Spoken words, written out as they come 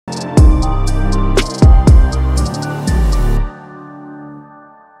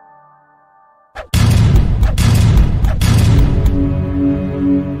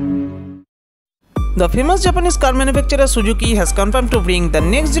The famous Japanese car manufacturer Suzuki has confirmed to bring the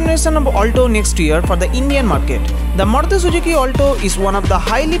next generation of ALTO next year for the Indian market. The Maruti Suzuki ALTO is one of the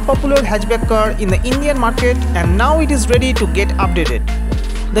highly popular hatchback car in the Indian market, and now it is ready to get updated.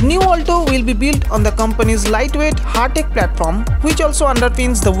 The new ALTO will be built on the company's lightweight hard-tech platform, which also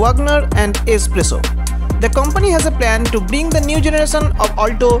underpins the Wagoner and Espresso. The company has a plan to bring the new generation of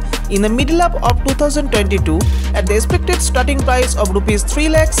ALTO in the middle of 2022 at the expected starting price of Rs 3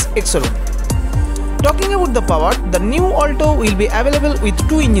 lakhs ex-showroom. Talking about the power, the new ALTO will be available with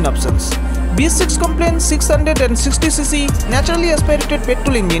two engine options. BS6 compliant 660cc naturally aspirated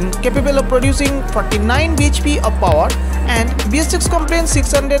petrol engine capable of producing 49 bhp of power, and BS6 compliant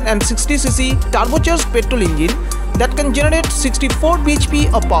 660cc turbocharged petrol engine that can generate 64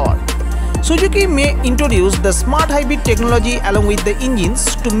 bhp of power. Suzuki may introduce the smart hybrid technology along with the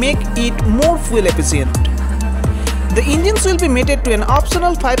engines to make it more fuel efficient. The engines will be mated to an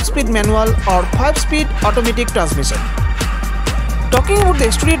optional 5-speed manual or 5-speed automatic transmission. Talking about the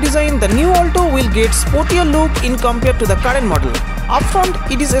exterior design, the new ALTO will get sportier look in compared to the current model. Up front,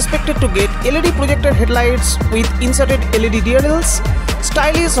 it is expected to get LED projector headlights with inserted LED rear rails,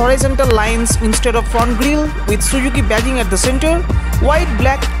 stylish horizontal lines instead of front grille with Suzuki badging at the center, white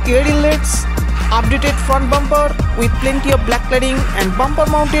black air inlets, updated front bumper with plenty of black cladding and bumper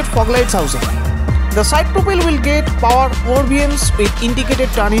mounted fog lights housing. The side profile will get power ORVMs with indicated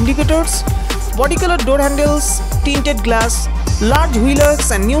turn indicators, body color door handles, tinted glass, large wheel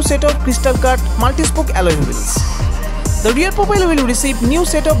arcs and new set of crystal cut multi-spoke alloy wheels. The rear profile will receive new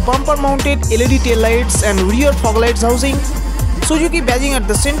set of bumper mounted LED tail lights and rear fog lights housing, Suzuki badging at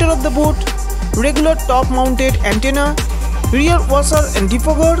the center of the boot, regular top mounted antenna, rear washer and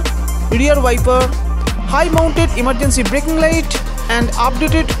defogger, rear wiper, high mounted emergency braking light and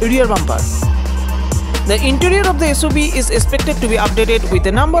updated rear bumper. The interior of the SUV is expected to be updated with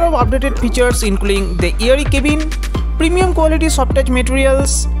a number of updated features including the airy cabin, premium quality soft touch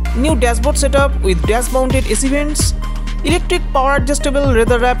materials, new dashboard setup with dash mounted AC vents, electric power adjustable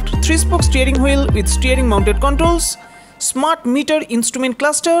leather wrapped 3-spoke steering wheel with steering mounted controls, smart meter instrument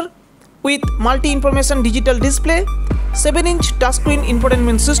cluster with multi-information digital display, 7-inch touchscreen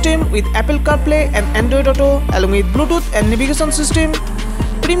infotainment system with Apple CarPlay and Android Auto along with Bluetooth and navigation system,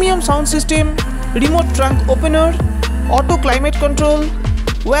 premium sound system, remote trunk opener, auto climate control,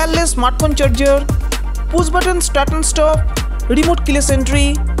 wireless smartphone charger, push button start and stop, remote keyless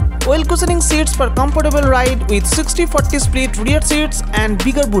entry, well cushioning seats for comfortable ride with 60-40 split rear seats and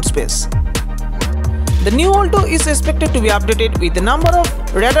bigger boot space. The new ALTO is expected to be updated with a number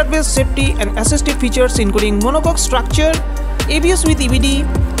of radar-based safety and assistive features including monocoque structure, ABS with EBD,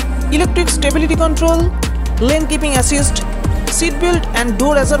 electric stability control, lane keeping assist, seat belt and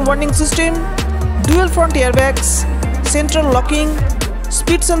door hazard warning system, dual front airbags, central locking,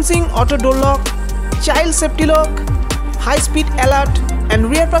 speed sensing auto door lock, child safety lock, high speed alert and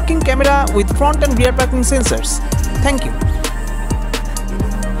rear parking camera with front and rear parking sensors. Thank you.